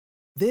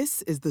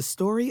This is the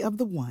story of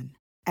the one.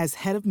 As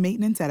head of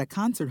maintenance at a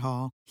concert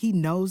hall, he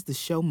knows the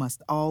show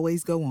must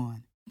always go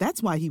on.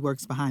 That's why he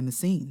works behind the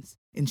scenes,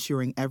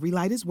 ensuring every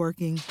light is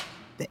working,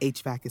 the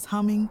HVAC is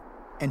humming,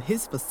 and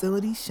his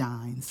facility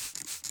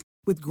shines.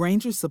 With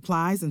Grainger's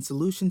supplies and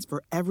solutions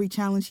for every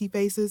challenge he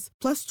faces,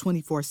 plus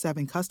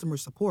 24/7 customer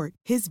support,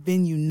 his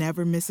venue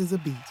never misses a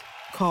beat.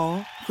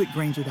 Call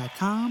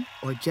quickgrainger.com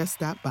or just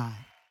stop by.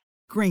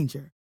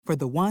 Grainger, for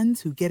the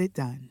ones who get it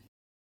done.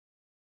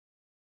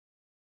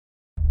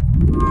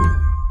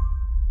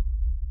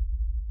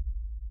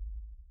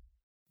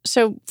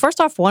 So first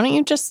off, why don't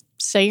you just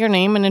say your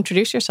name and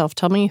introduce yourself?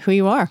 Tell me who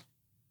you are.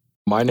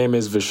 My name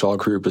is Vishal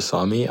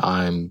Karupasamy.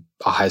 I'm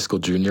a high school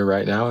junior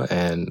right now,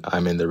 and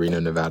I'm in the Reno,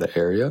 Nevada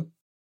area.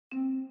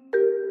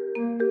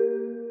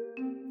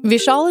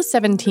 Vishal is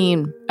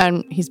 17,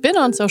 and he's been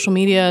on social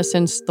media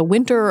since the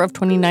winter of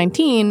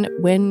 2019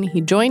 when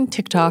he joined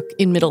TikTok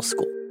in middle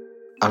school.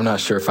 I'm not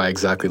sure if I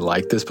exactly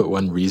like this, but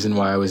one reason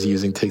why I was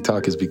using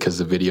TikTok is because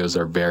the videos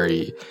are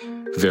very,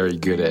 very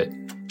good at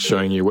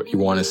showing you what you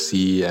want to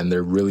see, and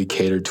they're really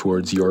catered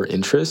towards your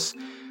interests.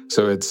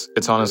 So it's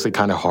honestly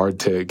kind of hard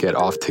to get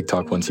off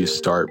TikTok once you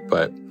start.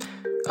 But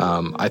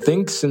I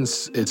think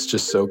since it's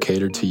just so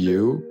catered to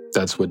you,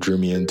 that's what drew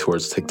me in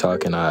towards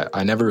TikTok. And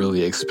I never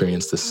really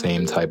experienced the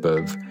same type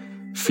of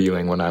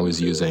feeling when I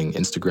was using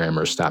Instagram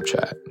or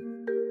Snapchat.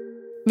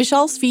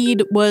 Vishal's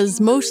feed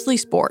was mostly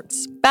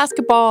sports,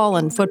 basketball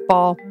and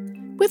football,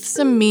 with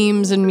some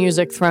memes and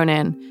music thrown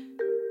in.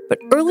 But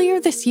earlier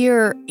this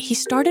year, he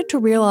started to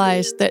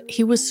realize that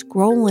he was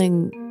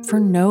scrolling for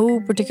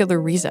no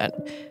particular reason.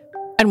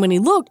 And when he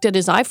looked at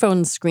his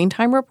iPhone's screen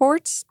time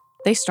reports,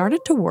 they started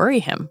to worry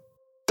him.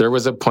 There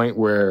was a point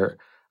where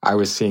I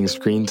was seeing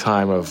screen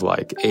time of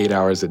like 8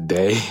 hours a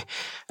day,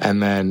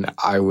 and then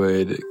I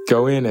would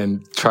go in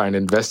and try and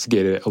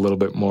investigate it a little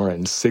bit more,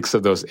 and 6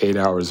 of those 8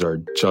 hours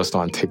are just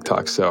on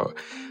TikTok. So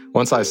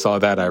once I saw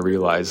that, I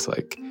realized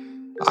like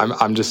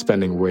I'm just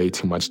spending way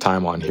too much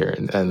time on here,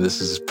 and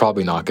this is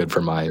probably not good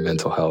for my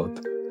mental health.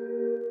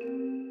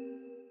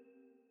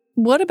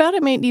 What about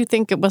it made you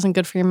think it wasn't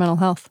good for your mental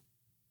health?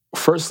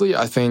 Firstly,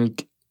 I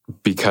think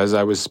because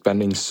I was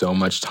spending so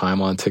much time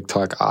on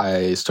TikTok,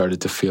 I started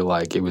to feel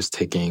like it was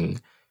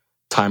taking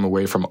time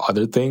away from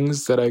other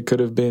things that I could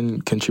have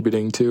been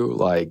contributing to,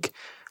 like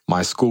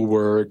my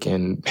schoolwork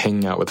and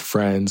hanging out with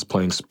friends,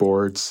 playing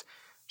sports,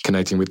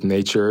 connecting with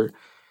nature.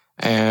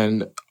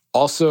 And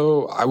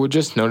also, I would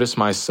just notice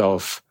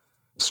myself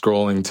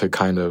scrolling to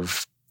kind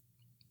of,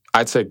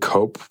 I'd say,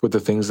 cope with the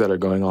things that are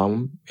going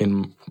on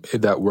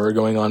that were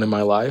going on in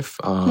my life.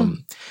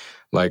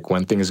 Like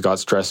when things got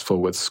stressful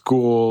with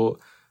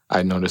school,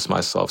 I noticed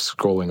myself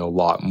scrolling a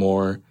lot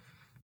more.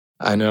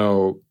 I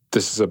know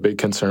this is a big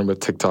concern with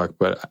TikTok,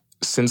 but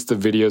since the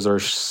videos are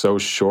so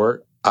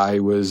short, I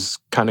was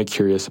kind of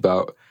curious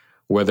about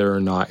whether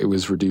or not it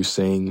was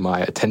reducing my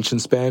attention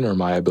span or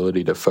my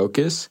ability to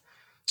focus.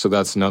 So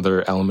that's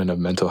another element of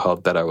mental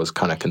health that I was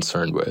kind of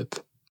concerned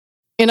with.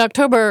 In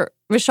October,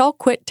 Vishal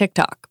quit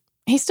TikTok.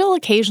 He still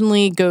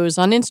occasionally goes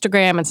on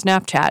Instagram and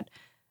Snapchat,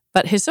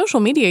 but his social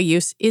media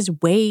use is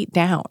way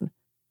down.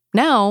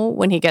 Now,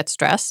 when he gets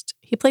stressed,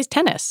 he plays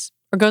tennis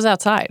or goes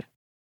outside.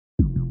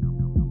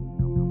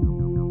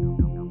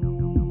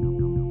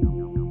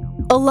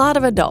 A lot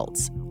of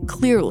adults,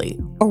 clearly,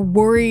 are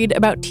worried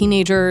about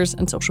teenagers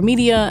and social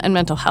media and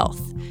mental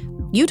health.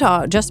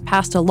 Utah just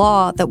passed a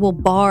law that will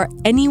bar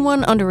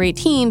anyone under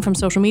 18 from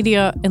social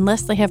media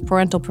unless they have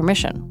parental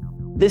permission.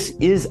 This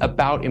is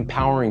about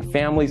empowering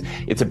families,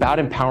 it's about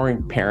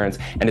empowering parents,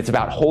 and it's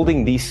about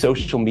holding these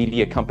social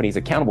media companies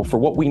accountable for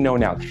what we know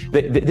now.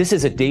 This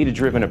is a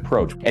data-driven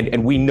approach,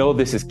 and we know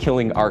this is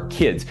killing our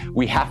kids.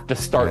 We have to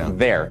start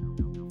there.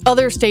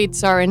 Other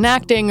states are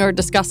enacting or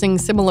discussing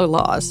similar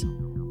laws.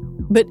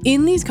 But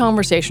in these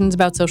conversations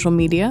about social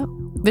media,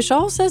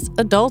 Vishal says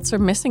adults are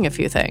missing a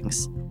few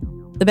things.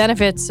 The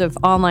benefits of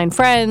online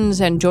friends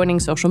and joining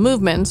social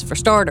movements, for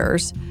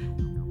starters,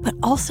 but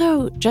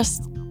also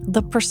just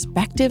the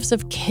perspectives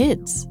of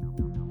kids.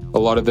 A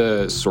lot of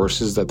the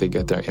sources that they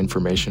get their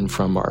information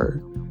from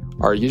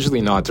are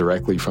usually not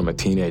directly from a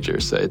teenager,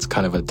 so it's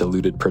kind of a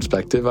diluted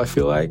perspective, I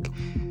feel like.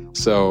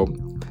 So,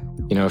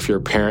 if you're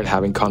a parent,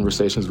 having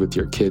conversations with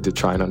your kid to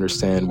try and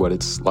understand what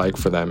it's like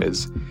for them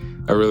is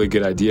a really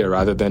good idea,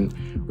 rather than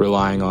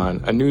relying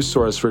on a news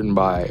source written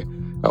by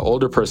an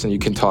older person. You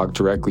can talk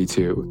directly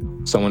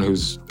to someone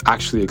who's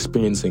actually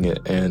experiencing it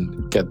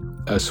and get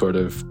a sort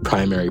of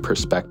primary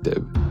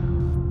perspective.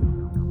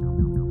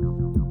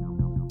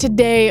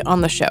 Today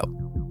on the show,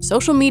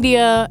 social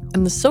media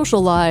and the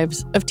social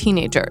lives of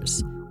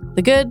teenagers.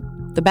 The good,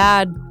 the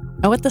bad,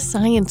 and what the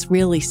science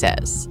really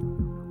says.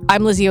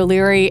 I'm Lizzie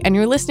O'Leary, and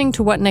you're listening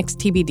to What Next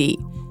TBD,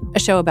 a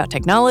show about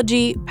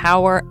technology,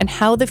 power, and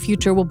how the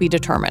future will be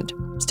determined.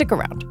 Stick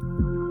around.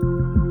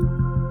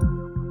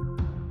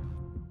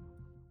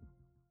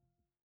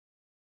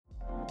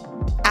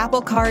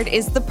 Apple Card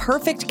is the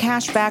perfect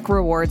cashback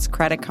rewards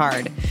credit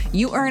card.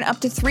 You earn up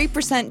to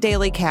 3%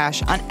 daily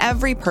cash on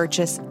every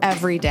purchase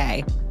every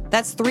day.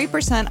 That's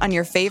 3% on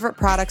your favorite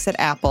products at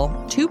Apple,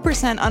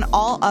 2% on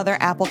all other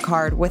Apple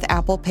Card with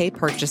Apple Pay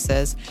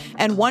purchases,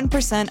 and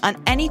 1%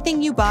 on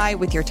anything you buy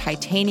with your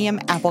titanium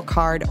Apple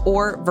Card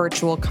or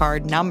virtual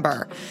card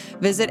number.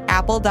 Visit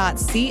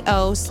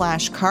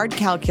apple.co/card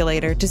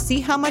calculator to see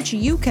how much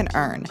you can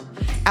earn.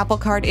 Apple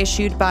Card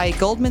issued by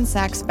Goldman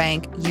Sachs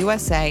Bank,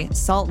 USA,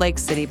 Salt Lake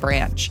City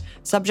branch.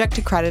 Subject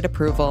to credit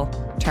approval.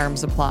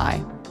 Terms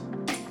apply.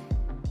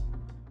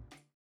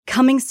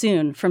 Coming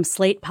soon from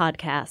Slate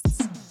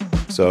Podcasts.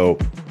 So,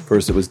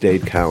 first it was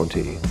Dade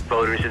County.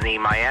 Voters in the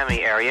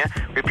Miami area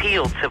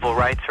repealed civil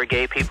rights for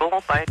gay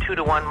people by a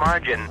 2-to-1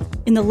 margin.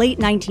 In the late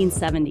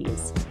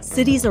 1970s,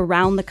 cities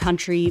around the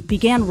country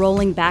began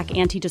rolling back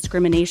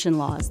anti-discrimination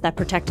laws that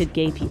protected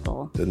gay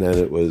people. And then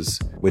it was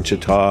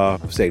Wichita,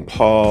 St.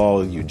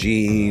 Paul,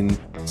 Eugene.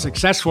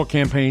 Successful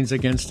campaigns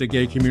against the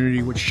gay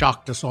community, which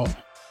shocked us all.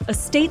 A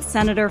state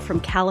senator from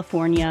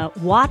California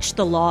watched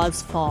the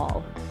laws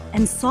fall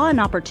and saw an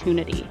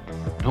opportunity.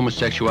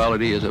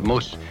 Homosexuality is a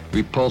most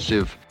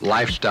repulsive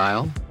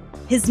lifestyle.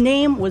 His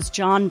name was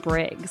John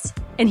Briggs,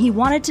 and he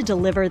wanted to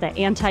deliver the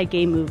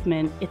anti-gay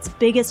movement its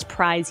biggest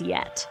prize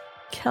yet.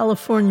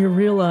 California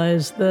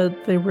realized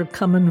that they were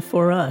coming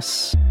for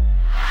us.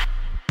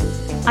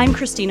 I'm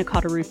Christina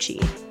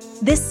Cauterucci.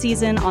 This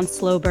season on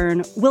Slow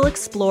Burn, we'll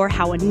explore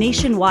how a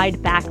nationwide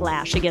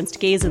backlash against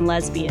gays and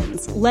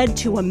lesbians led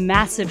to a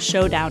massive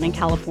showdown in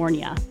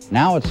California.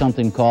 Now it's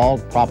something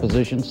called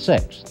Proposition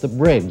 6, the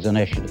Briggs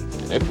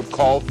Initiative. It would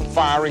call for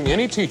firing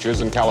any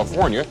teachers in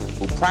California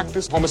who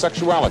practice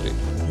homosexuality.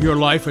 Your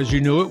life as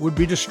you knew it would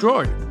be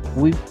destroyed.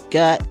 We've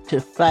got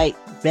to fight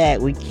back.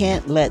 We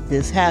can't let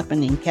this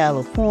happen in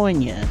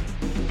California.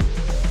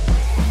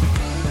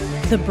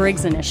 The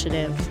Briggs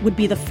Initiative would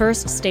be the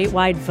first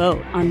statewide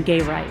vote on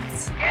gay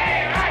rights.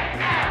 Gay rights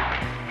now!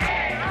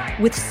 Gay rights!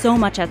 With so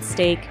much at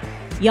stake,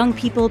 young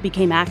people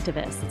became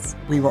activists.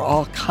 We were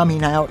all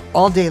coming out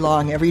all day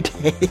long, every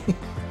day.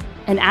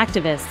 And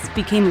activists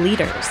became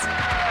leaders.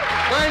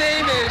 My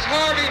name is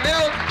Harvey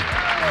Milk,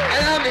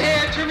 and I'm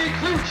here to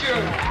recruit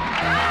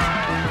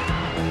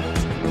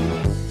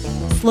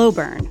you. Slow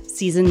Burn,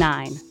 Season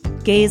 9,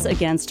 Gays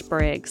Against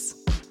Briggs.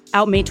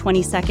 Out May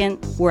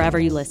 22nd, wherever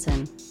you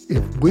listen.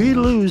 If we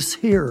lose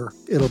here,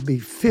 it'll be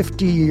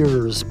 50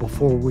 years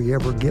before we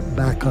ever get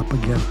back up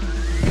again.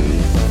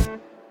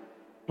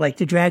 Like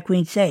the drag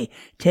queens say,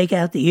 take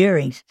out the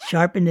earrings,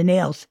 sharpen the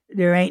nails.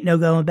 There ain't no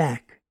going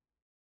back.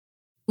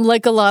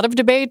 Like a lot of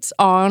debates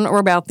on or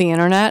about the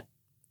internet,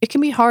 it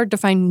can be hard to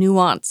find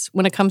nuance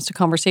when it comes to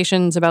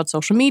conversations about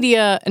social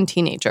media and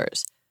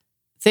teenagers.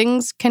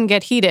 Things can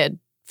get heated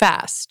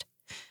fast.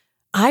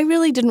 I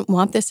really didn't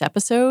want this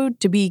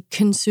episode to be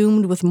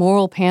consumed with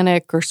moral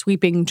panic or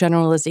sweeping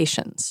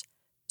generalizations.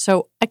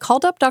 So I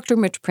called up Dr.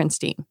 Mitch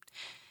Prinstein.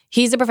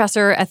 He's a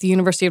professor at the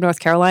University of North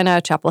Carolina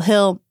at Chapel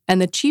Hill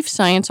and the chief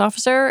science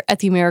officer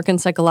at the American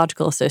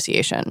Psychological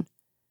Association.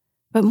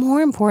 But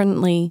more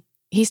importantly,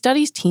 he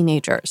studies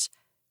teenagers.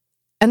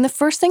 And the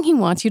first thing he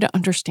wants you to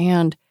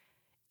understand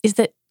is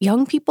that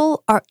young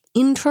people are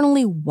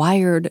internally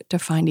wired to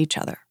find each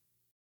other.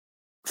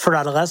 For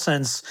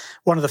adolescents,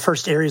 one of the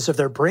first areas of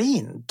their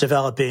brain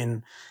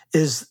developing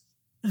is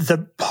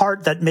the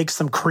part that makes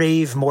them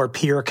crave more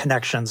peer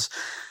connections.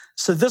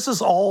 So this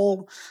is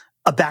all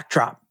a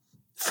backdrop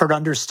for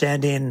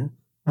understanding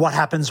what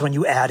happens when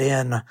you add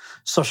in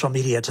social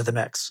media to the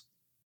mix.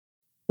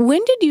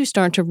 When did you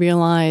start to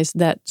realize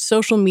that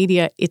social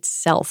media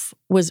itself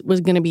was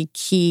going to be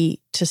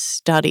key to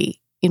study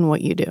in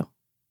what you do?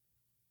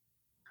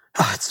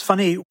 It's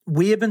funny.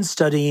 We have been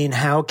studying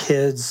how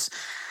kids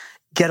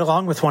get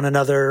along with one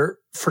another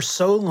for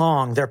so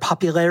long, their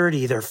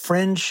popularity, their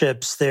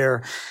friendships,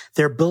 their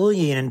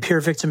bullying and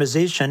peer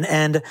victimization.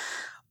 And,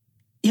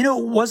 you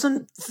know,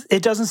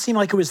 it doesn't seem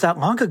like it was that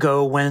long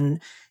ago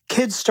when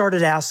kids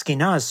started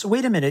asking us,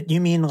 wait a minute,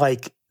 you mean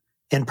like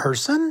in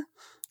person?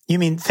 You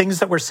mean things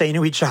that we're saying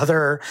to each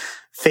other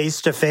face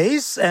to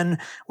face? And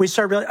we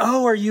started like,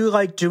 oh, are you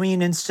like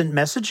doing instant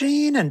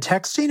messaging and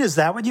texting? Is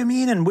that what you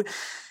mean? And,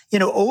 you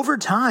know, over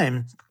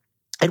time,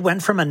 it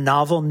went from a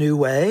novel new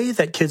way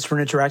that kids were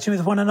interacting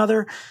with one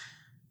another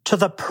to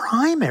the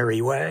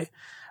primary way.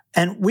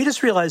 And we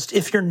just realized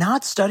if you're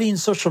not studying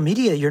social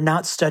media, you're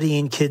not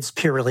studying kids'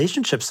 peer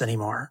relationships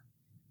anymore.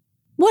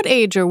 What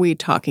age are we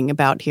talking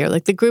about here?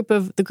 Like the group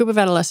of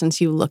adolescents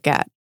you look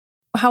at,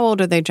 how old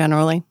are they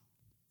generally?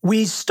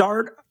 We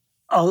start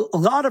a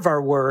lot of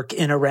our work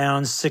in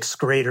around 6th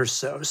grade or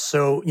so.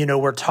 So, you know,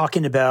 we're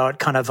talking about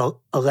kind of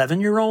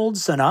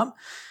 11-year-olds and up.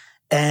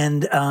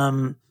 And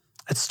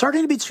it's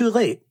starting to be too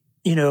late.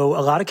 You know,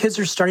 a lot of kids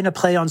are starting to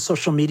play on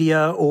social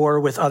media or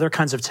with other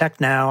kinds of tech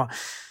now,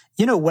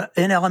 you know,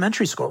 in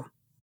elementary school.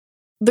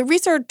 The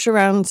research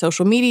around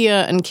social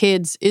media and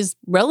kids is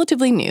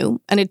relatively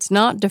new, and it's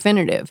not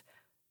definitive.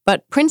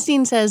 But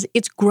Prinstein says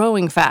it's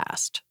growing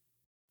fast.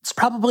 It's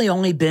probably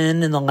only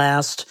been in the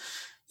last,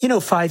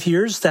 5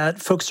 years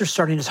that folks are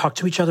starting to talk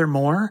to each other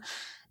more,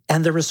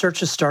 and the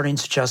research is starting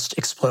to just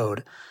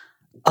explode.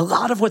 A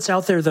lot of what's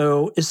out there,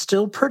 though, is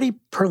still pretty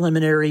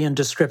preliminary and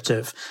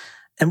descriptive.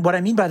 And what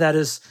I mean by that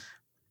is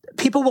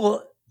people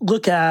will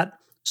look at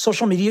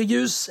social media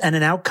use and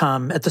an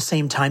outcome at the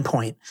same time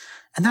point.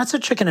 And that's a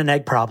chicken and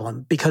egg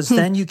problem, because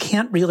then you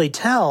can't really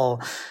tell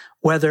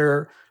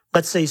whether,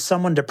 let's say,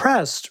 someone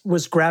depressed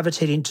was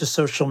gravitating to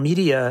social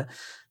media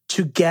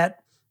to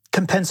get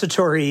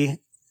compensatory,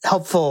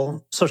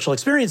 helpful social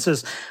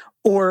experiences,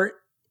 or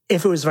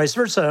if it was vice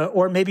versa,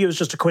 or maybe it was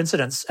just a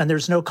coincidence and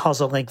there's no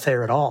causal link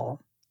there at all.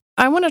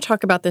 I want to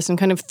talk about this in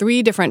kind of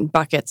three different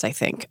buckets, I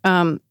think.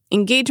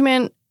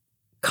 Engagement,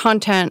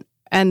 content,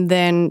 and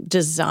then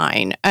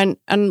design. And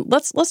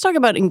let's talk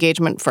about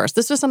engagement first.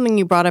 This was something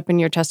you brought up in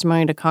your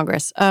testimony to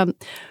Congress.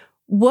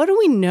 What do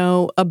we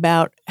know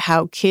about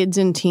how kids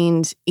and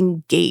teens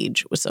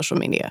engage with social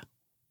media?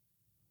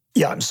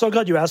 Yeah, I'm so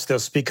glad you asked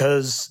this,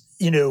 because,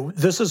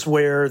 this is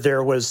where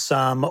there was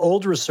some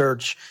old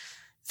research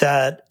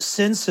that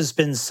since has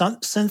been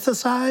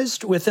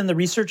synthesized within the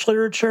research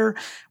literature,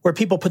 where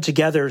people put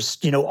together,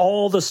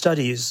 all the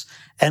studies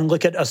and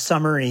look at a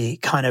summary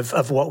kind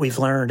of what we've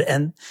learned.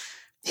 And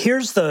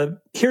here's the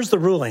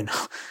ruling.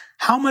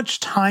 How much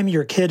time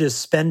your kid is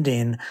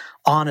spending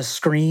on a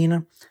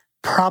screen,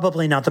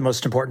 probably not the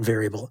most important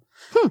variable.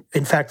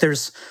 In fact,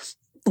 there's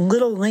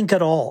little link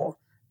at all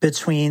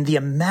between the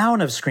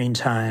amount of screen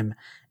time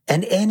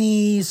and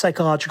any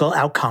psychological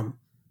outcome,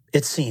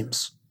 it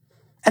seems.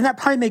 And that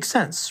probably makes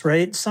sense,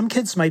 right? Some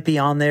kids might be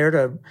on there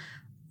to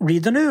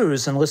read the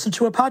news and listen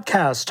to a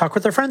podcast, talk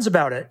with their friends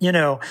about it,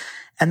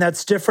 and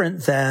that's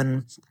different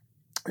than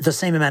the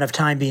same amount of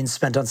time being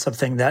spent on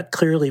something that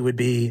clearly would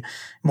be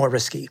more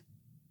risky.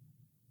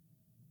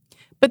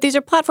 But these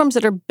are platforms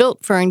that are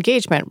built for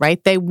engagement,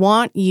 right? They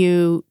want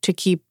you to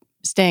keep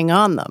staying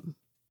on them.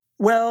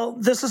 Well,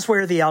 this is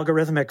where the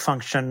algorithmic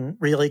function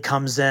really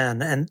comes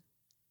in. And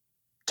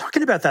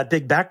talking about that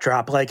big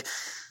backdrop,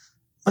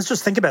 let's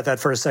just think about that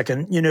for a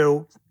second.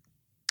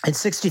 In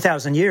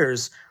 60,000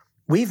 years,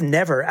 we've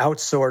never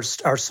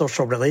outsourced our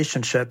social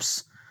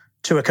relationships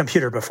to a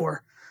computer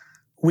before.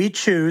 We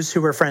choose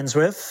who we're friends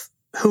with,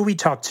 who we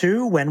talk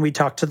to, when we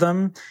talk to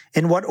them,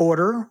 in what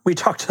order we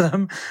talk to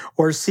them,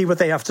 or see what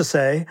they have to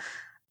say.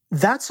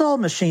 That's all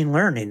machine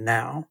learning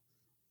now.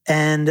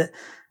 And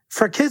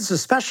for kids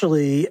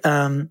especially,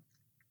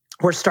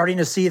 we're starting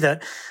to see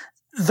that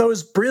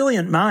those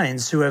brilliant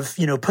minds who have,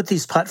 put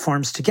these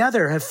platforms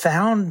together have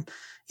found,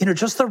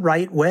 just the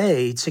right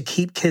way to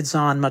keep kids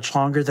on much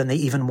longer than they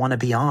even want to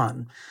be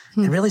on.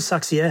 It really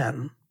sucks you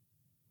in.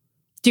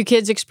 Do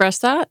kids express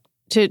that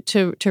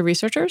to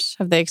researchers?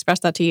 Have they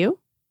expressed that to you?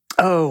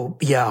 Oh,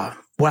 yeah.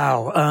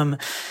 Wow.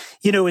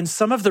 In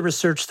some of the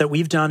research that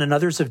we've done and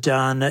others have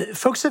done,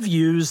 folks have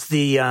used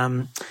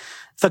the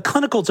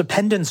clinical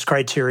dependence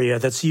criteria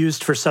that's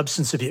used for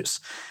substance abuse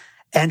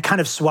and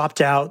kind of swapped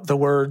out the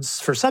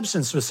words for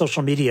substance with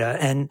social media.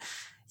 And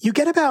you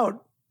get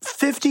about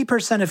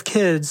 50% of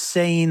kids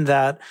saying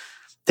that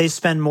they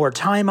spend more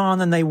time on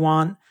than they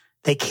want.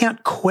 They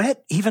can't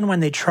quit even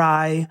when they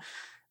try.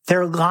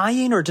 They're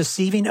lying or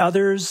deceiving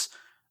others,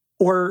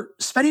 or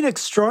spending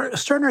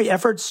extraordinary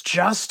efforts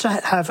just to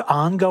have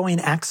ongoing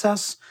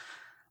access.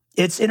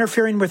 It's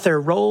interfering with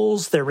their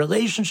roles, their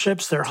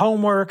relationships, their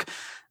homework.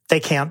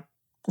 They can't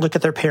look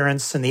at their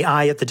parents in the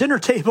eye at the dinner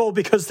table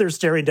because they're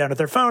staring down at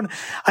their phone.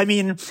 I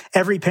mean,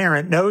 every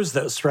parent knows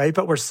this, right?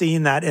 But we're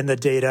seeing that in the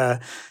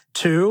data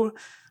too.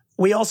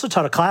 We also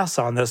taught a class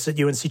on this at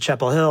UNC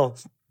Chapel Hill.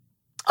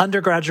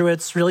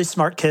 Undergraduates, really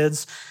smart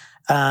kids,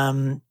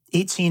 18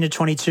 to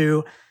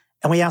 22.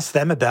 And we asked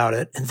them about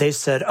it. And they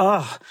said,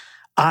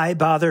 I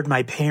bothered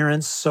my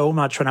parents so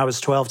much when I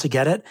was 12 to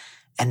get it.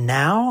 And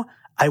now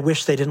I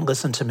wish they didn't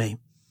listen to me,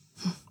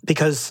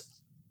 because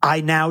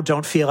I now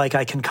don't feel like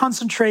I can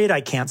concentrate.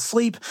 I can't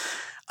sleep.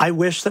 I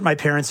wish that my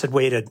parents had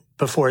waited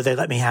before they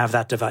let me have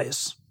that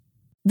device.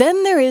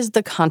 Then there is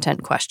the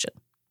content question.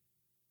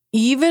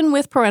 Even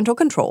with parental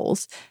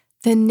controls,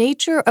 the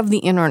nature of the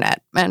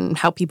internet and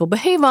how people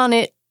behave on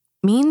it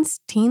means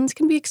teens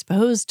can be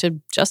exposed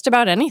to just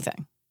about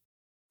anything.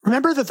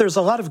 Remember that there's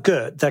a lot of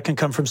good that can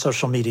come from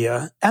social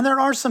media, and there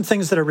are some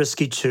things that are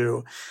risky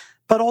too.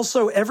 But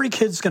also, every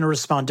kid's going to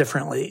respond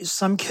differently.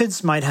 Some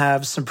kids might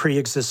have some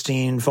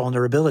pre-existing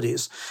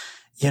vulnerabilities,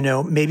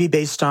 maybe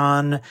based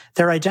on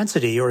their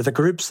identity or the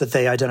groups that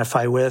they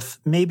identify with,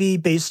 maybe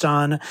based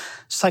on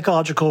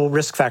psychological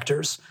risk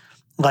factors,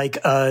 like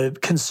a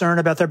concern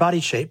about their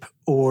body shape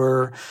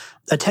or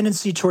a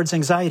tendency towards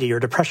anxiety or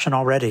depression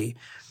already.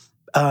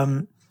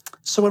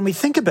 So when we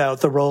think about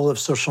the role of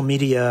social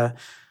media,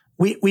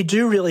 we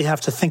do really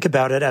have to think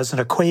about it as an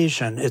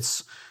equation.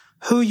 It's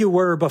who you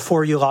were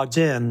before you logged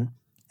in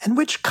and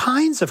which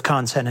kinds of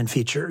content and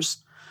features.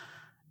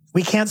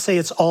 We can't say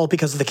it's all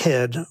because of the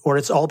kid or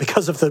it's all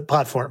because of the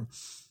platform.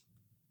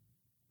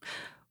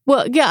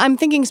 Well, yeah, I'm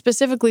thinking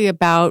specifically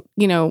about,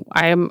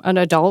 I am an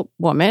adult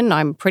woman.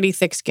 I'm pretty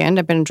thick-skinned.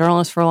 I've been a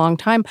journalist for a long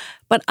time.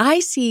 But I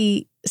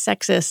see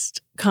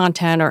sexist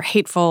content or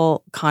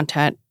hateful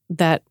content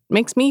that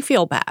makes me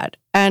feel bad.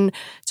 And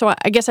so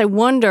I guess I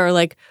wonder,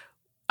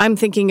 I'm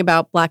thinking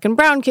about Black and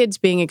brown kids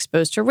being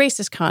exposed to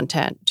racist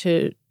content,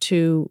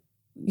 to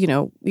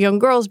young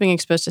girls being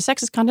exposed to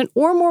sexist content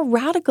or more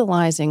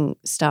radicalizing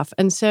stuff.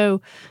 And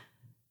so,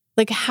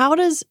 how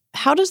does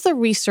the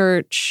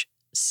research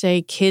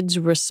say kids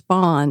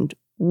respond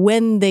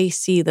when they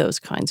see those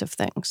kinds of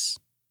things?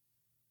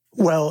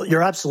 Well,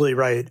 you're absolutely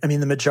right. I mean,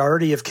 the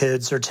majority of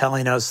kids are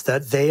telling us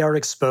that they are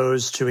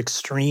exposed to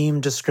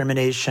extreme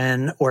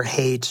discrimination or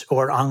hate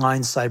or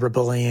online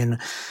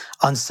cyberbullying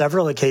on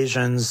several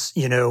occasions,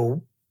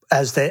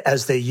 as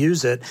they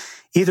use it,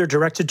 either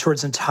directed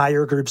towards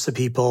entire groups of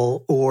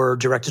people or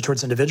directed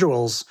towards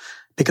individuals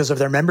because of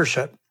their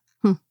membership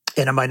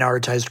in a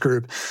minoritized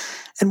group.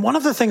 And one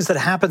of the things that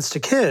happens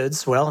to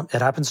kids, well,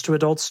 it happens to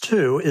adults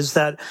too, is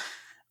that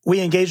we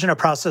engage in a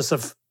process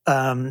of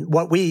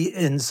what we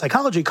in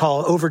psychology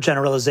call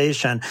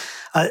overgeneralization,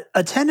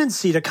 a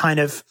tendency to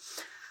kind of,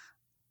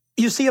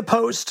 you see a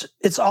post,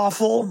 it's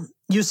awful.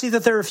 You see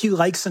that there are a few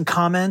likes and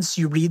comments,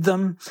 you read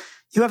them.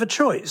 You have a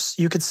choice.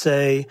 You could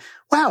say,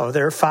 wow,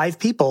 there are 5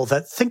 people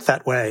that think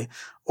that way,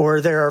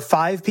 or there are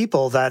 5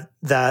 people that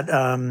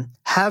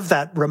have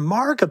that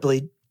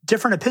remarkably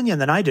different opinion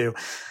than I do.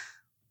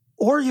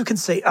 Or you can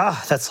say,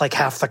 that's like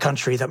half the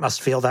country that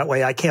must feel that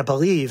way. I can't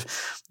believe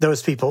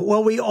those people.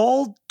 Well, we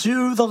all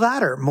do the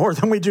latter more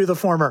than we do the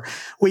former.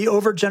 We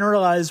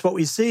overgeneralize what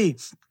we see.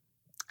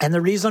 And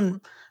the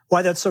reason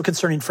why that's so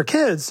concerning for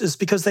kids is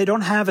because they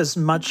don't have as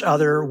much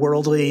other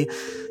worldly,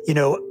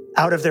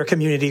 out of their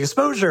community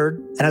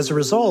exposure. And as a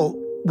result,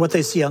 what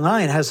they see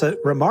online has a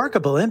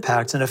remarkable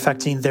impact in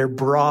affecting their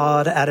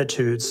broad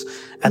attitudes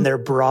and their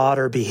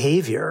broader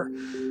behavior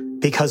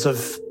because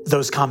of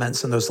those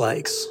comments and those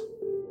likes.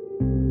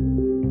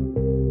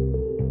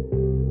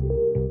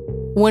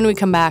 When we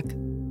come back,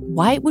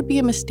 why it would be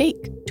a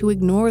mistake to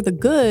ignore the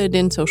good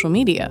in social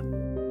media.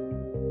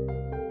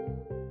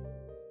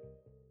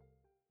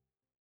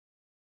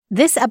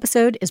 This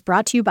episode is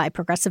brought to you by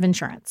Progressive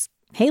Insurance.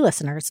 Hey,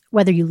 listeners,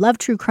 whether you love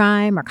true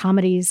crime or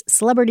comedies,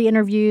 celebrity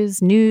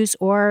interviews, news,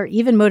 or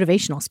even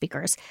motivational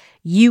speakers,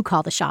 you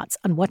call the shots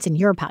on what's in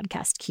your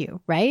podcast queue,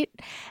 right?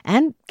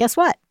 And guess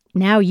what?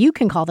 Now you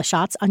can call the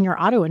shots on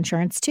your auto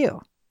insurance,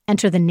 too.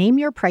 Enter the Name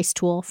Your Price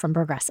tool from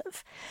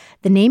Progressive.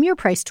 The Name Your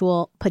Price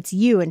tool puts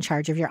you in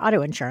charge of your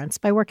auto insurance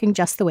by working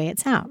just the way it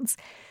sounds.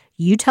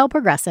 You tell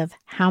Progressive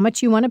how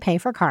much you want to pay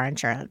for car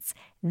insurance.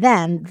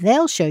 Then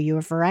they'll show you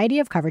a variety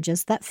of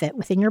coverages that fit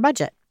within your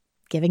budget,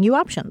 giving you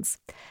options.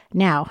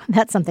 Now,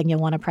 that's something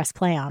you'll want to press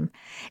play on.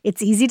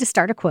 It's easy to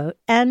start a quote,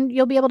 and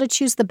you'll be able to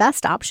choose the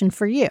best option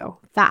for you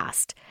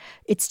fast.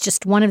 It's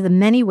just one of the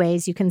many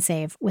ways you can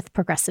save with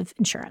Progressive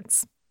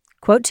Insurance.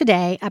 Quote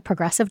today at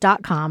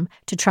Progressive.com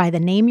to try the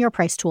Name Your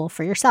Price tool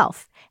for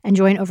yourself and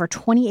join over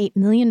 28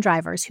 million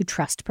drivers who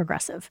trust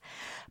Progressive.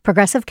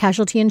 Progressive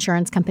Casualty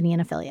Insurance Company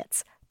and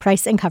Affiliates.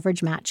 Price and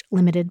coverage match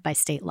limited by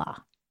state law.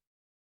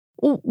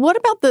 What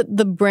about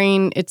the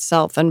brain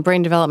itself and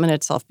brain development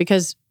itself?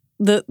 Because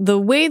the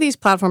way these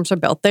platforms are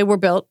built, they were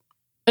built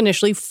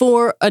initially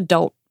for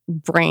adult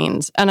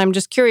brains. And I'm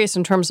just curious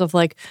in terms of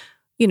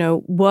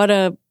what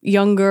a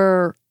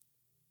younger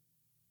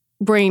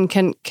brain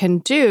can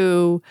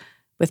do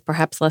with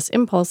perhaps less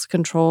impulse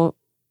control.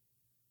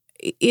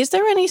 Is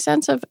there any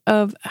sense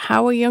of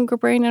how a younger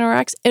brain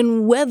interacts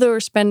and whether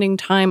spending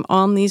time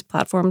on these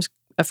platforms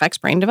affects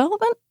brain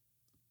development?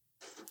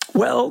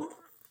 Well,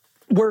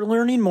 we're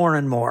learning more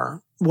and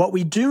more. What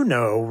we do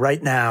know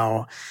right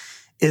now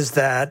is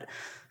that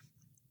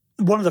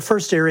one of the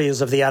first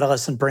areas of the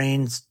adolescent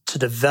brain to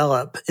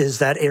develop is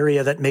that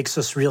area that makes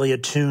us really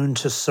attuned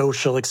to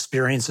social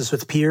experiences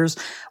with peers.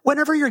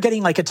 Whenever you're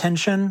getting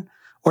attention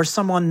or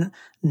someone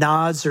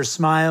nods or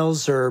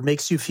smiles or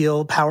makes you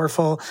feel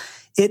powerful,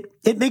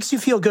 it makes you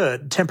feel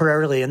good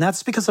temporarily. And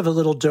that's because of a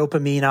little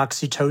dopamine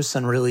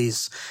oxytocin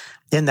release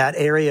in that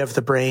area of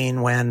the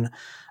brain when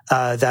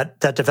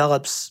that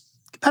develops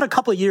about a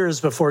couple of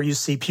years before you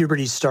see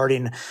puberty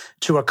starting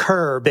to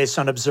occur based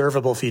on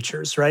observable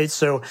features, right?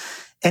 So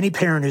any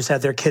parent who's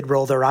had their kid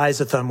roll their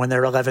eyes at them when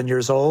they're 11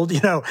 years old,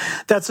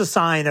 that's a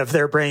sign of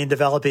their brain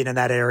developing in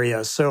that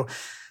area. So,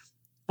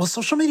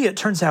 social media, it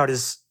turns out,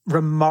 is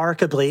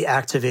remarkably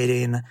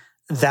activating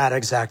that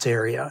exact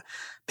area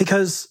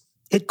because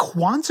it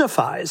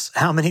quantifies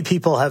how many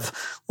people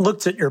have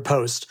looked at your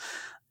post,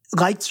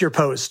 liked your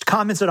post,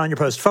 commented on your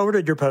post,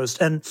 forwarded your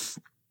post, and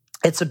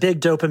it's a big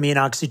dopamine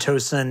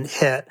oxytocin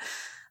hit.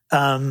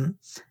 And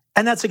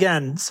that's,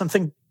 again,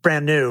 something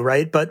brand new,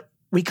 right? But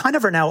we kind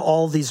of are now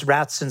all these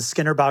rats in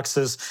Skinner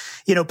boxes,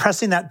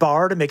 pressing that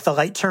bar to make the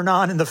light turn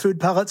on and the food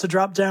pellet to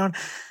drop down,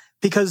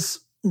 because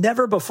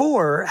never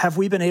before have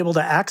we been able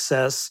to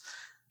access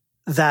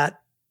that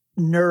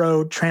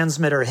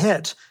neurotransmitter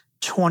hit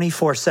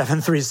 24/7,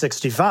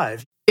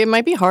 365. It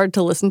might be hard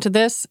to listen to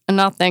this and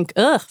not think,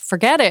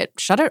 forget it,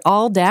 shut it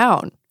all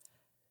down.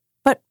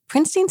 But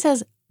Prinstein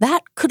says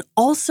that could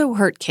also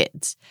hurt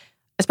kids,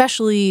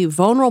 especially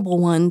vulnerable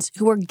ones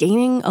who are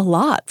gaining a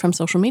lot from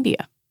social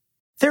media.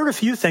 There are a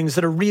few things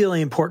that are really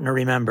important to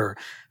remember.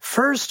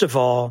 First of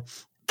all,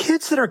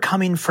 kids that are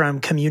coming from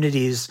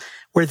communities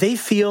where they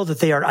feel that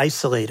they are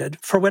isolated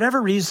for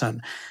whatever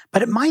reason,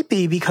 but it might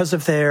be because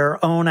of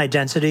their own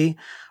identity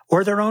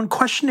or their own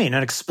questioning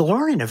and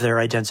exploring of their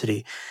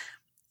identity,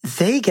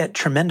 they get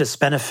tremendous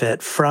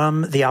benefit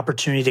from the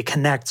opportunity to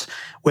connect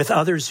with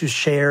others who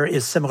share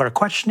is similar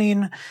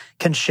questioning,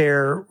 can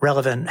share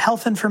relevant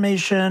health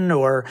information,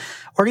 or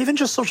even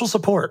just social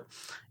support,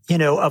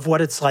 of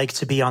what it's like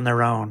to be on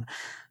their own.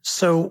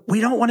 So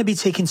we don't want to be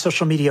taking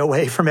social media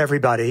away from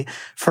everybody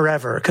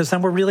forever, because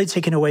then we're really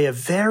taking away a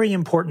very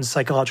important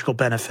psychological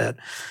benefit.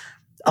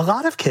 A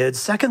lot of kids,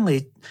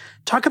 secondly,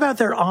 talk about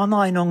their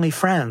online-only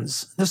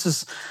friends. This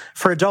is,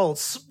 for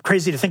adults,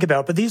 crazy to think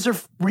about, but these are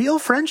real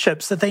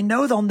friendships that they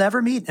know they'll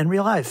never meet in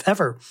real life,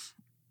 ever.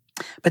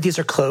 But these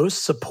are close,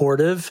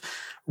 supportive,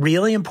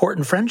 really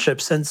important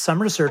friendships. And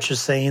some research is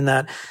saying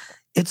that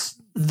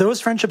those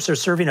friendships are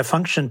serving a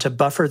function to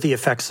buffer the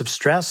effects of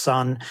stress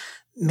on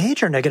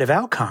major negative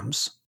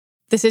outcomes.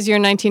 This is your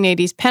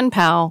 1980s pen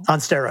pal. On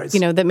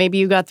steroids. That maybe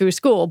you got through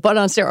school, but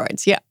on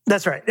steroids. Yeah.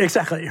 That's right.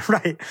 Exactly.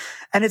 Right.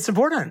 And it's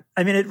important.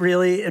 I mean, it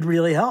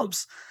really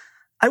helps.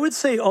 I would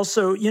say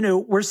also,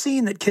 we're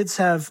seeing that kids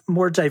have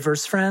more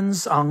diverse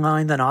friends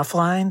online than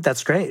offline.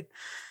 That's great.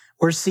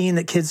 We're seeing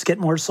that kids get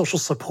more social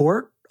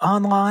support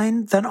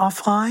online than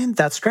offline.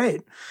 That's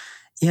great.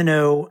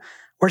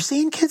 We're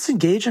seeing kids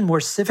engage in more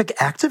civic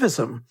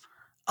activism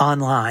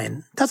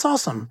online. That's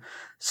awesome.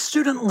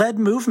 Student-led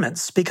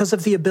movements because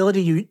of the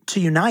ability to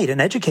unite and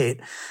educate.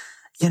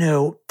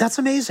 That's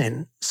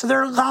amazing. So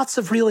there are lots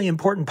of really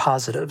important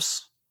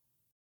positives.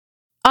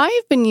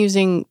 I've been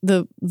using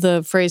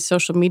the phrase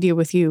social media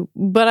with you,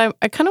 but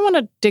I kind of want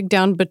to dig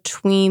down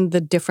between the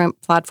different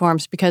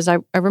platforms, because I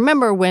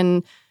remember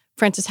when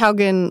Frances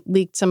Haugen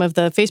leaked some of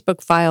the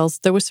Facebook files,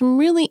 there was some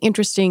really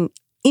interesting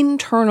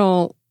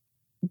internal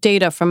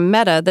data from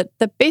Meta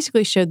that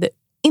basically showed that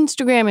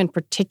Instagram in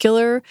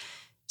particular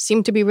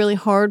seemed to be really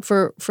hard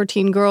for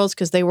teen girls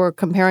because they were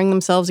comparing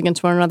themselves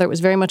against one another. It was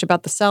very much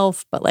about the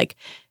self, but like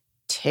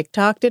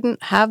TikTok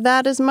didn't have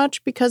that as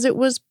much because it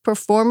was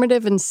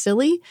performative and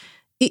silly.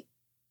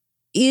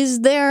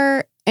 Is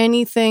there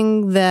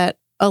anything that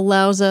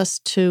allows us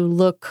to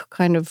look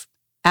kind of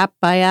app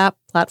by app,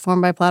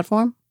 platform by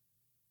platform?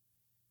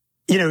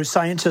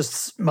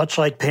 Scientists, much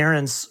like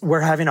parents,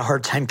 we're having a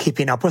hard time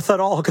keeping up with it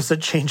all because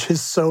it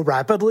changes so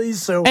rapidly.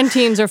 And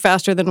teens are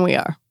faster than we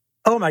are.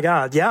 Oh my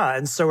God, yeah.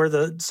 And so are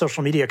the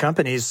social media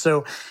companies.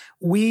 So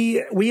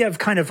we have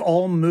kind of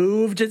all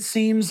moved, it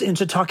seems,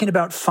 into talking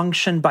about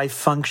function by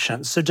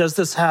function. So does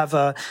this have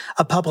a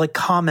public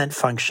comment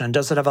function?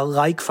 Does it have a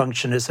like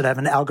function? Does it have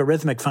an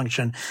algorithmic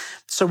function?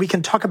 So we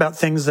can talk about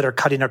things that are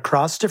cutting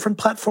across different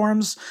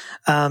platforms.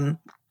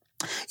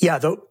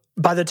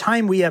 By the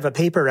time we have a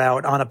paper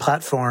out on a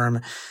platform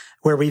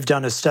where we've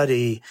done a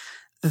study,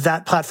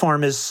 that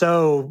platform is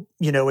so,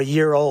 a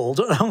year old,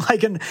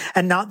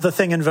 and not the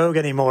thing in vogue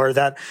anymore,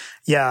 that,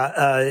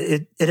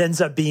 it ends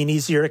up being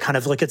easier to kind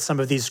of look at some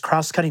of these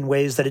cross-cutting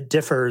ways that it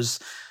differs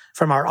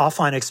from our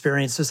offline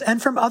experiences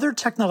and from other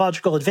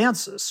technological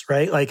advances,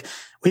 right? Like,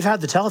 we've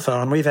had the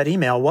telephone, we've had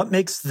email. What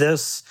makes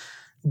this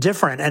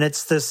different? And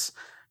it's this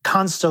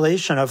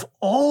constellation of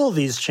all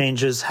these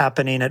changes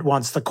happening at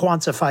once, the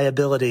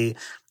quantifiability,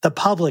 the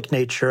public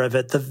nature of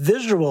it, the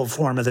visual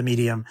form of the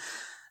medium,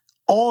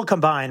 all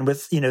combined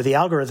with, the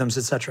algorithms,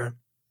 et cetera.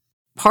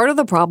 Part of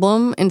the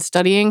problem in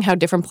studying how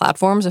different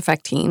platforms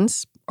affect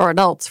teens, or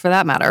adults for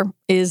that matter,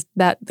 is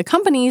that the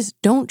companies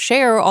don't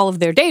share all of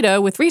their data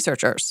with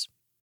researchers.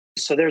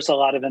 So there's a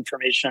lot of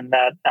information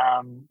that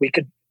we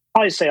could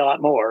probably say a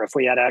lot more if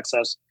we had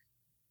access.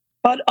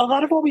 But a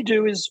lot of what we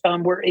do is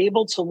we're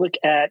able to look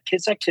at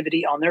kids'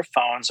 activity on their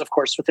phones, of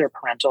course, with their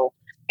parental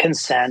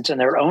consent and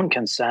their own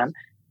consent.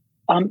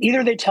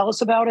 Either they tell us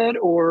about it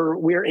or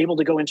we're able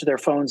to go into their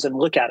phones and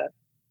look at it.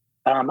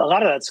 A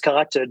lot of that's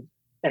collected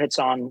and it's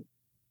on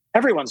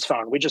everyone's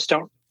phone. We just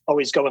don't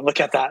always go and look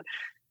at that.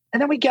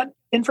 And then we get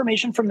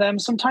information from them,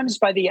 sometimes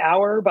by the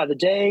hour, by the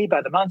day,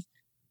 by the month,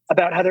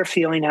 about how they're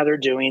feeling, how they're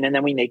doing. And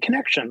then we make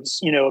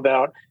connections,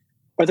 about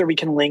whether we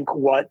can link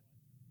what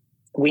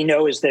we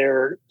know is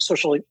their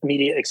social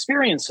media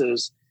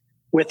experiences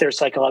with their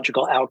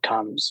psychological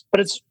outcomes.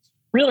 But it's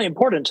really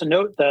important to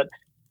note that,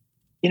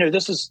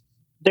 this is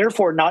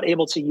therefore not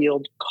able to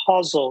yield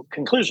causal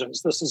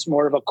conclusions. This is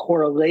more of a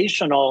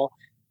correlational.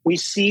 We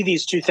see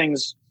these two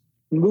things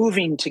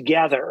moving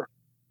together.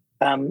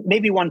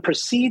 Maybe one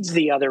precedes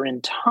the other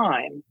in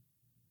time,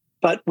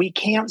 but we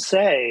can't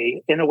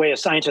say, in a way a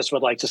scientist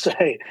would like to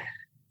say,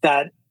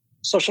 that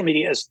social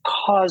media is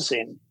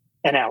causing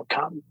an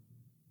outcome.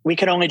 We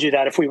can only do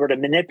that if we were to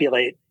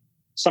manipulate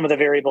some of the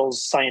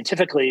variables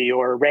scientifically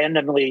or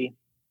randomly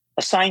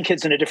assign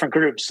kids into different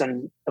groups.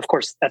 And of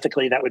course,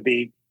 ethically, that would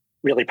be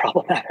really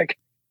problematic.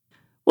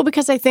 Well,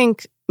 because I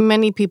think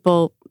many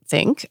people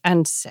think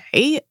and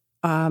say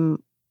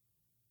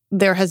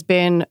there has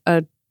been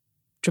a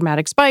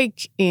dramatic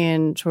spike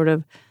in sort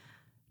of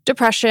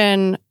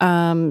depression,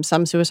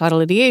 some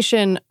suicidal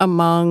ideation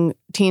among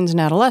teens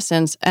and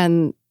adolescents,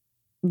 and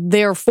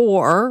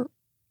therefore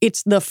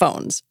it's the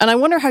phones. And I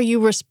wonder how you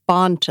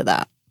respond to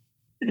that.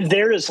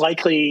 There is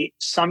likely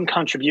some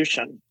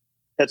contribution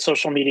that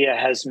social media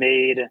has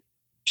made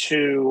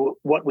to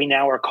what we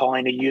now are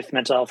calling a youth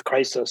mental health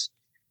crisis.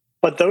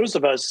 But those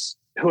of us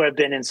who have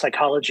been in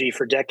psychology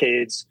for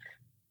decades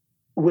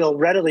will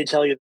readily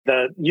tell you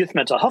the youth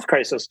mental health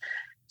crisis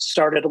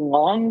started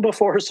long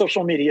before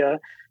social media.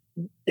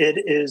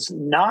 It is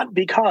not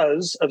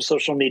because of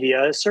social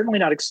media, certainly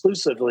not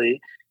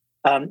exclusively.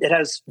 It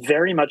has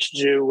very much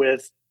to do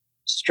with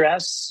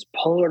stress,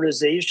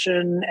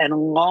 polarization, and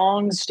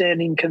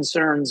long-standing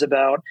concerns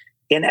about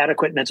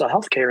inadequate mental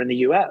health care in the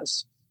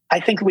U.S. I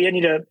think we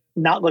need to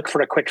not look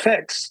for a quick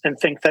fix and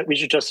think that we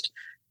should just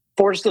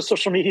force the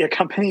social media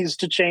companies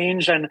to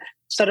change and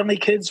suddenly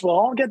kids will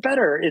all get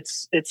better.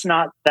 It's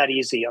not that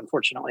easy,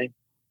 unfortunately.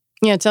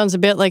 Yeah, it sounds a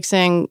bit like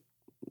saying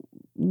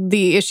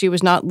the issue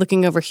is not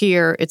looking over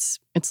here, it's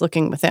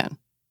looking within.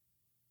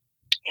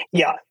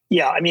 Yeah.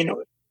 I mean,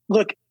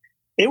 look,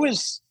 it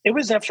was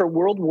after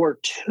World War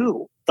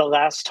II the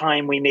last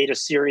time we made a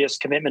serious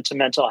commitment to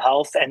mental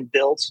health and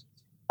built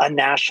a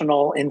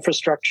national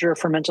infrastructure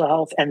for mental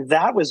health. And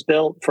that was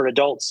built for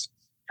adults,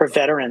 for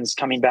veterans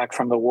coming back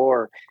from the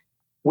war.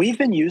 We've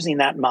been using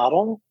that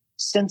model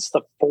since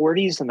the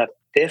 40s and the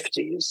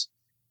 50s.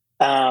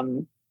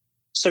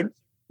 So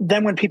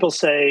then when people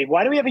say,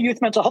 why do we have a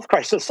youth mental health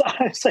crisis?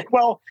 I say,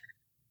 well,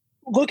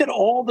 look at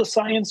all the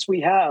science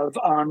we have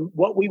on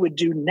what we would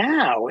do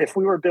now if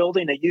we were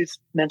building a youth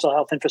mental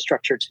health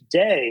infrastructure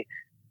today.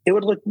 It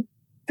would look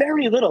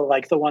very little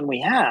like the one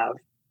we have.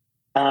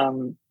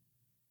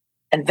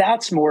 And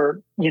that's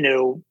more,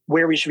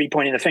 where we should be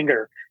pointing the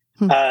finger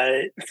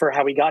for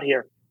how we got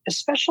here,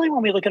 especially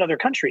when we look at other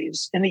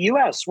countries. In the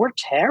U.S., we're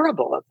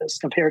terrible at this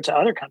compared to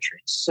other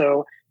countries.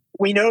 So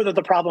we know that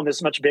the problem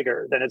is much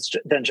bigger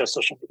than just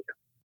social media.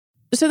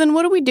 So then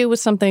what do we do with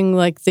something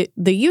like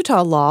the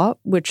Utah law,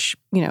 which,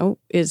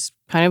 is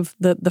kind of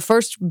the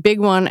first big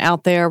one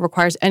out there,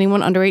 requires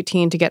anyone under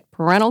 18 to get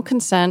parental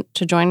consent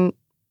to join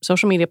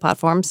social media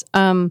platforms?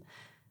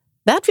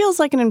 That feels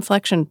like an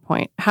inflection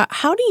point.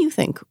 How do you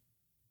think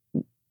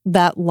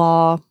that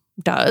law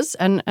does,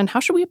 and how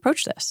should we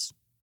approach this?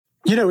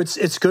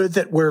 It's good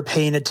that we're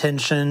paying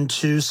attention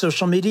to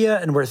social media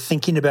and we're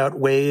thinking about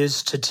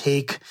ways to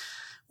take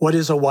what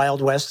is a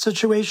Wild West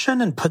situation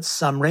and put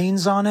some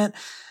reins on it.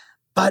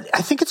 But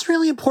I think it's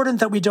really important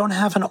that we don't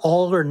have an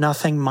all or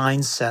nothing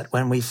mindset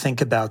when we think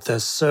about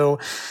this. So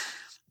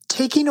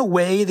taking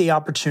away the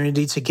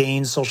opportunity to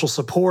gain social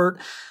support,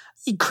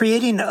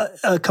 creating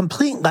a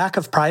complete lack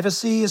of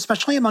privacy,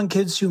 especially among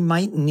kids who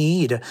might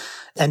need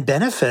and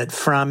benefit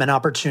from an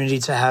opportunity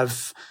to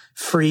have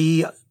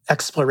free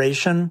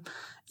exploration,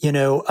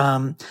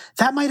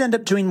 that might end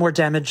up doing more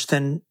damage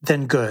than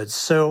good.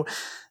 So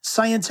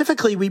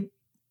scientifically,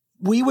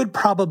 we would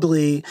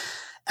probably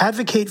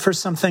advocate for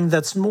something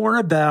that's more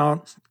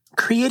about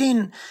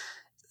creating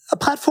a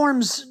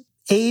platform's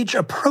age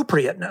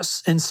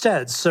appropriateness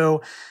instead.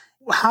 So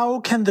how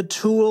can the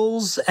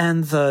tools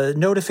and the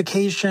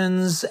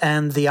notifications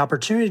and the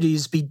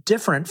opportunities be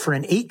different for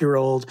an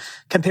 8-year-old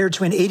compared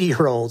to an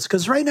 80-year-old?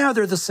 Because right now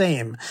they're the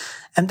same.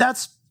 And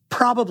that's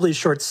probably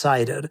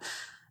short-sighted.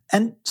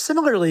 And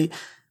similarly,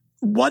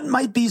 what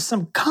might be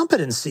some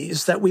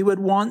competencies that we would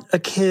want a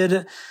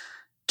kid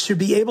to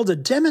be able to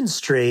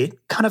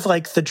demonstrate, kind of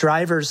like the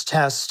driver's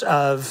test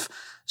of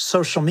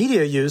social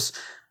media use,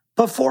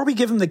 before we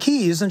give them the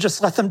keys and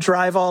just let them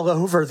drive all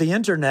over the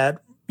internet,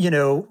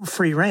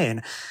 free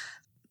reign?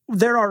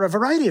 There are a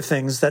variety of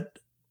things that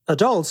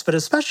adults, but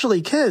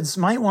especially kids,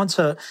 might want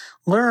to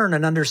learn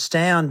and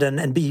understand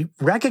and be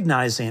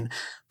recognizing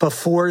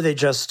before they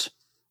just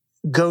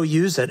go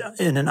use it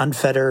in an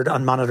unfettered,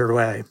 unmonitored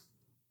way.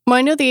 Well,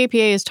 I know the APA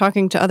is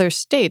talking to other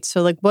states.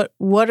 So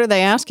what are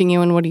they asking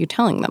you and what are you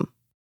telling them?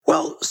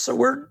 Well, so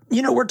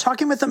we're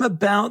talking with them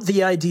about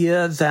the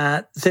idea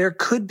that there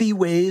could be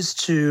ways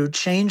to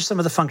change some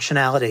of the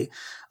functionality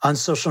on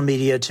social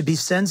media to be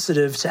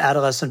sensitive to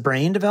adolescent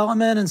brain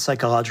development and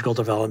psychological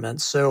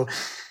development. So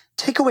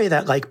take away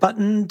that like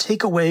button,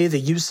 take away the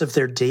use of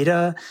their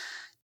data,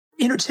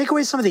 take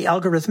away some of the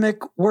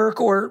algorithmic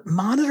work or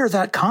monitor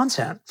that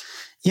content.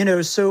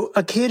 So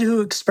a kid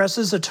who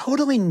expresses a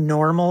totally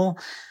normal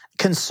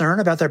concern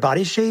about their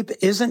body shape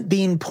isn't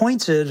being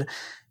pointed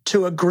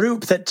to a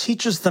group that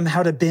teaches them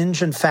how to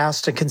binge and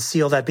fast and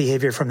conceal that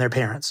behavior from their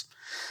parents.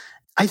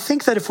 I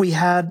think that if we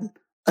had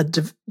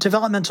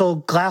developmental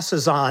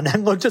glasses on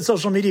and looked at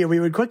social media, we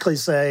would quickly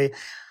say,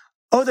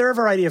 oh, there are a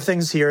variety of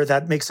things here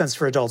that make sense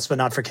for adults, but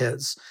not for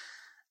kids.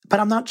 But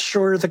I'm not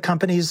sure the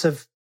companies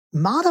have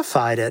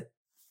modified it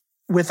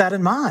with that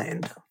in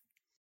mind.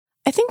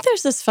 I think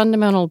there's this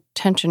fundamental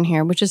tension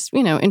here, which is,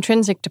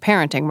 intrinsic to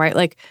parenting, right?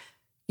 Like,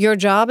 your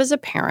job as a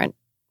parent,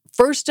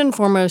 first and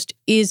foremost,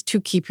 is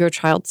to keep your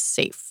child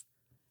safe.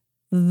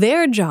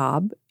 Their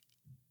job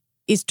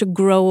is to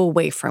grow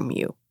away from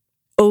you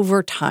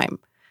over time.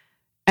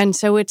 And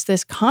so it's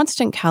this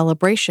constant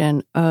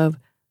calibration of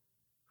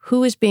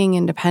who is being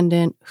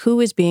independent, who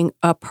is being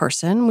a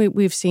person.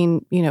 We've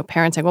seen,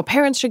 parents saying, well,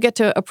 parents should get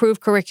to approve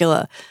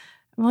curricula.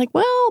 I'm like,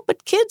 well,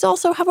 but kids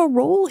also have a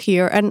role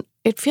here. And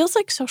it feels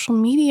like social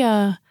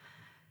media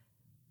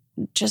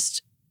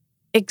just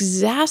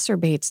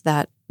exacerbates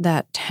that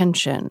that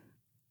tension.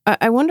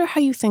 I wonder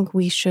how you think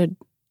we should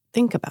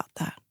think about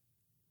that.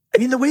 I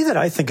mean, the way that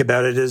I think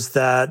about it is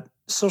that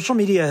social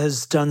media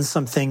has done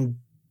something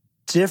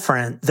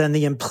different than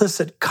the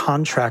implicit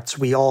contracts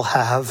we all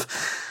have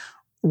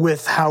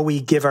with how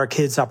we give our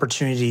kids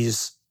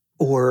opportunities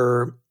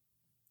or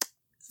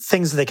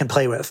things that they can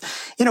play with.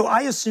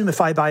 I assume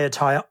if I buy a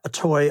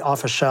toy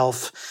off a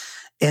shelf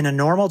in a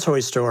normal toy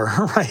store,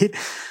 right,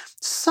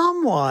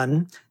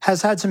 someone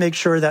has had to make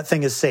sure that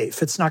thing is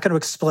safe. It's not going to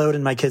explode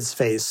in my kid's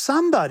face.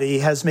 Somebody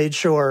has made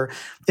sure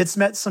it's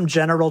met some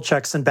general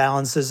checks and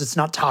balances. It's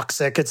not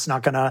toxic. It's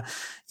not going to,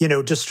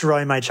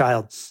 destroy my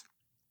child.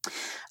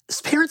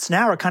 Parents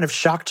now are kind of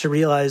shocked to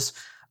realize,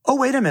 oh,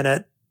 wait a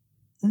minute.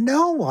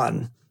 No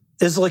one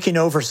is looking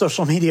over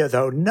social media,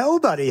 though.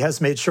 Nobody has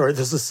made sure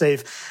this is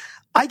safe.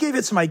 I gave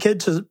it to my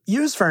kid to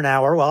use for an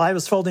hour while I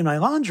was folding my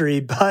laundry,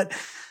 but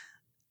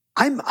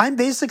I'm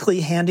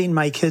basically handing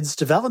my kid's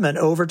development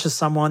over to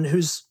someone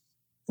who's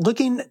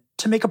looking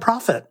to make a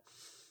profit,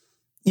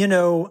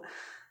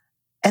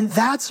 and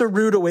that's a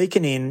rude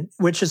awakening,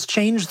 which has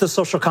changed the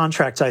social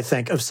contract, I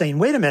think, of saying,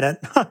 wait a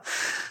minute,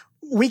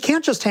 we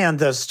can't just hand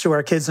this to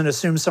our kids and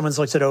assume someone's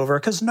looked it over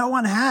because no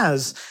one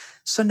has.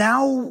 So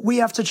now we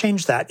have to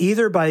change that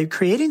either by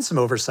creating some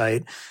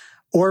oversight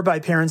or by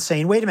parents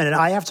saying, wait a minute,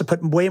 I have to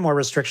put way more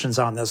restrictions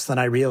on this than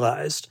I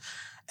realized.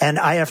 And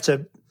I have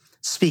to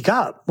speak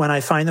up when I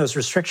find those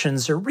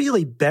restrictions are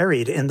really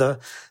buried in the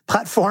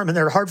platform and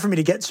they're hard for me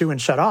to get to and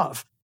shut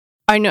off.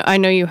 I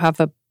know you have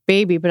a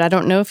baby, but I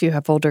don't know if you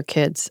have older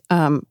kids.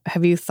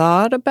 Have you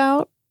thought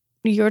about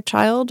your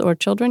child or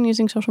children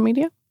using social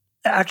media?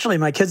 Actually,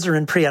 my kids are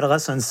in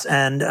pre-adolescence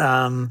and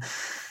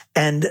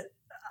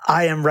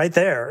I am right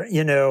there,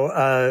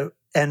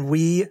 and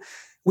we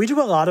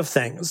do a lot of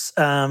things.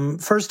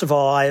 First of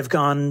all, I have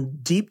gone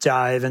deep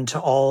dive into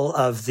all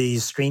of the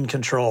screen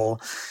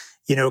control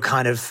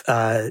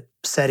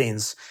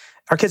settings.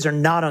 Our kids are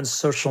not on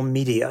social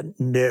media,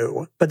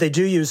 no, but they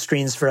do use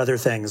screens for other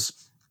things.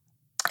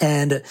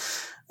 And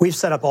we've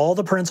set up all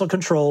the parental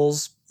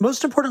controls.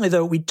 Most importantly,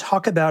 though, we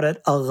talk about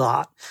it a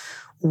lot.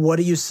 What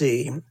do you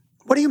see?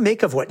 What do you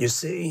make of what you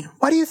see?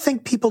 Why do you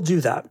think people do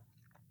that?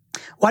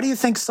 Why do you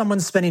think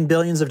someone's spending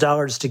billions of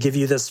dollars to give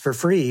you this for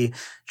free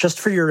just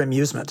for your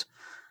amusement?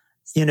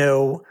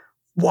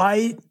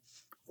 Why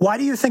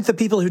do you think the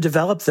people who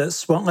develop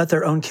this won't let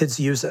their own kids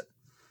use it?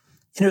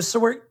 So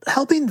we're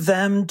helping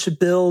them to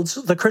build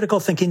the critical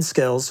thinking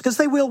skills because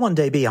they will one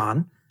day be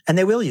on and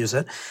they will use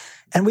it.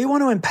 And we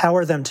want to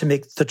empower them to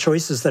make the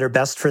choices that are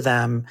best for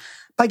them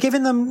by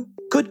giving them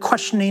good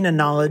questioning and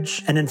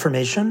knowledge and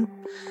information.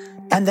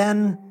 And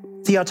then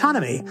the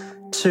autonomy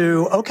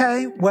to,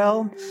 okay,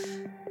 well,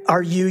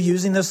 are you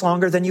using this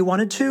longer than you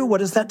wanted to? What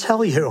does that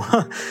tell you?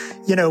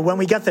 When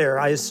we get there,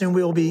 I assume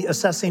we will be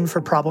assessing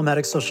for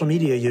problematic social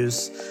media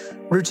use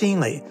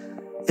routinely.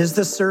 Is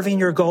this serving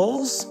your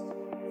goals?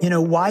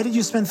 Why did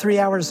you spend 3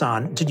 hours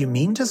on? Did you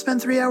mean to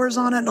spend 3 hours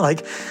on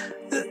it?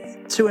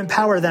 To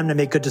empower them to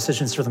make good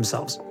decisions for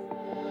themselves.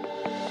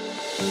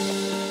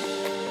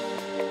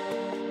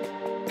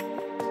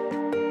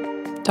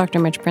 Dr.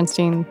 Mitch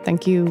Prinstein,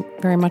 thank you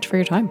very much for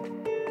your time.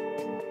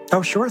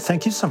 Oh, sure.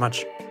 Thank you so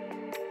much.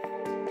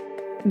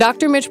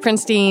 Dr. Mitch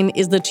Prinstein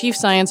is the Chief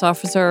Science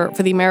Officer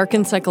for the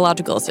American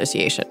Psychological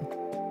Association.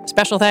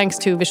 Special thanks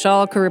to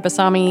Vishal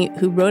Karupasamy,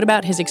 who wrote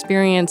about his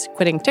experience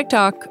quitting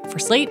TikTok for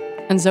Slate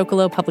and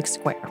Zocalo Public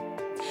Square.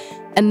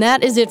 And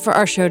that is it for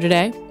our show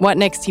today. What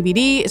Next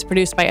TBD is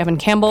produced by Evan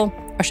Campbell.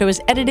 Our show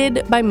is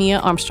edited by Mia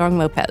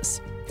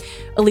Armstrong-Lopez.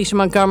 Alicia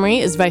Montgomery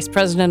is Vice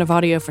President of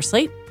Audio for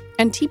Slate,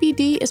 and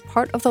TBD is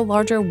part of the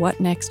larger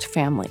What Next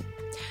family.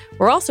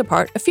 We're also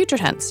part of Future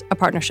Tense, a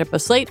partnership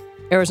of Slate,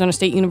 Arizona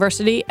State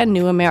University, and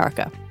New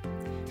America.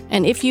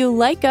 And if you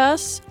like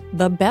us,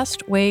 the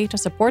best way to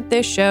support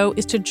this show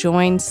is to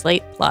join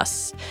Slate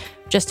Plus.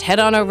 Just head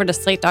on over to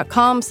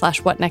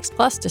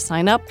slate.com/whatnextplus to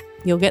sign up.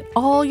 You'll get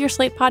all your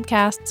Slate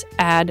podcasts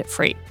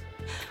ad-free.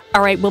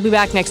 All right, we'll be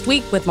back next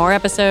week with more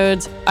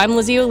episodes. I'm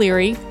Lizzie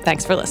O'Leary.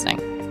 Thanks for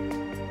listening.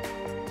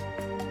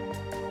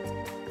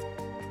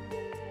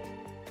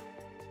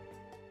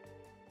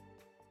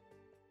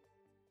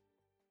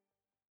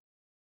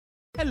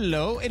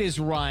 Hello, it is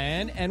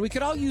Ryan, and we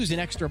could all use an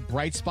extra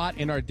bright spot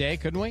in our day,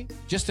 couldn't we?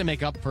 Just to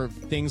make up for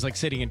things like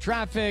sitting in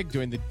traffic,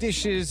 doing the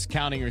dishes,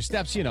 counting your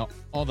steps,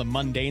 all the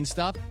mundane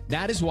stuff.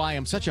 That is why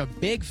I'm such a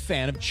big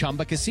fan of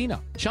Chumba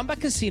Casino. Chumba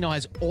Casino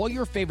has all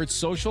your favorite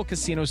social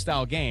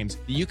casino-style games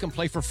that you can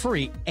play for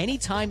free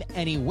anytime,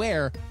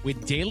 anywhere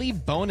with daily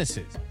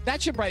bonuses.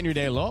 That should brighten your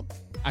day a little.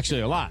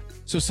 Actually, a lot.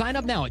 So sign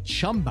up now at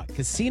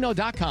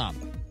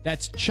ChumbaCasino.com.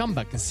 That's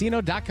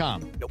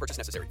ChumbaCasino.com. No purchase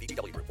necessary.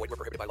 VGW Group. Void where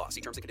prohibited by law. See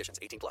terms and conditions.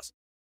 18+.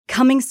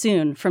 Coming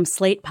soon from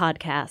Slate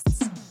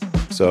Podcasts.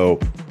 So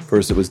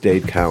First it was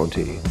Dade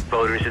County.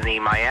 Voters in the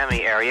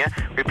Miami area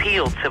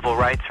repealed civil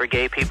rights for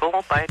gay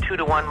people by a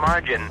 2-to-1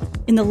 margin.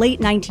 In the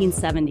late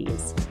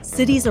 1970s,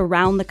 cities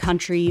around the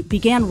country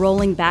began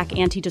rolling back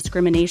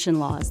anti-discrimination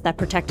laws that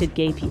protected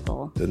gay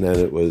people. And then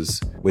it was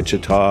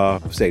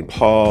Wichita, St.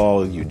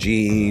 Paul,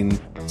 Eugene.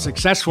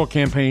 Successful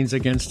campaigns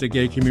against the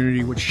gay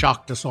community, which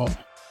shocked us all.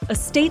 A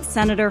state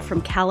senator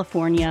from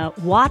California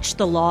watched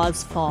the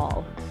laws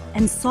fall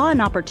and saw an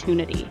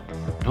opportunity.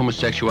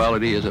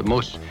 Homosexuality is a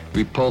most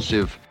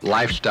repulsive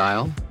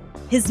lifestyle.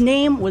 His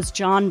name was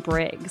John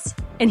Briggs,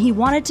 and he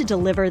wanted to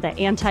deliver the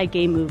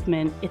anti-gay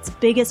movement its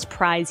biggest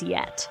prize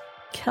yet.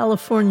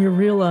 California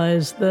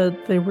realized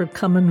that they were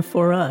coming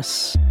for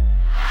us.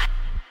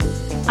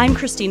 I'm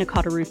Christina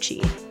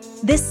Cauterucci.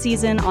 This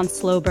season on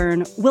Slow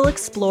Burn, we'll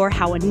explore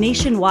how a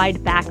nationwide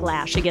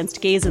backlash against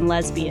gays and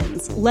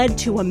lesbians led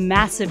to a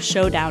massive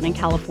showdown in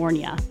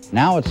California.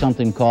 Now it's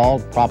something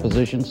called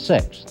Proposition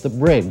 6, the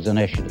Briggs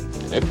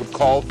Initiative. It would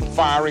call for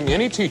firing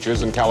any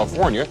teachers in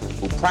California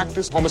who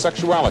practice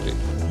homosexuality.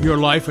 Your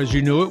life as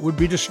you knew it would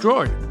be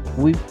destroyed.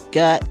 We've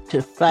got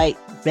to fight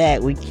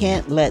back. We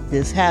can't let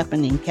this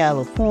happen in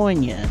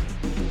California.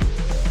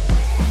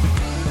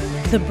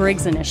 The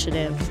Briggs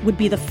Initiative would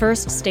be the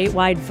first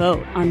statewide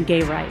vote on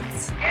gay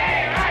rights.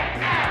 Gay rights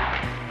now!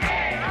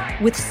 Gay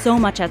rights! With so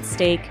much at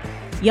stake,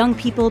 young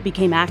people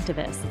became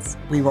activists.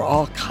 We were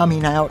all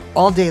coming out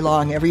all day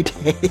long, every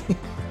day.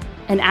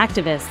 And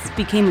activists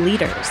became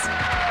leaders.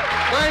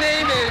 My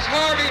name is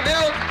Harvey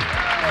Milk,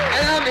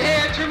 and I'm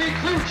here to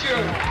recruit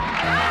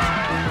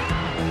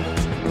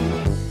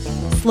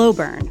you. Slow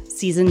Burn,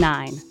 Season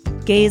 9,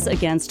 Gays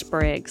Against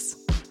Briggs.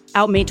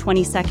 Out May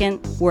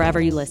 22nd,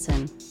 wherever you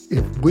listen.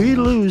 If we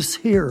lose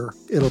here,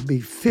 it'll be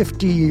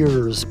 50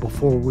 years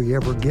before we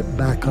ever get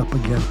back up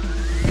again.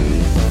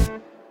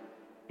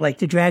 Like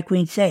the drag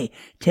queens say,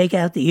 take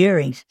out the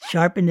earrings,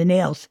 sharpen the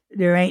nails.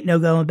 There ain't no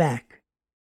going back.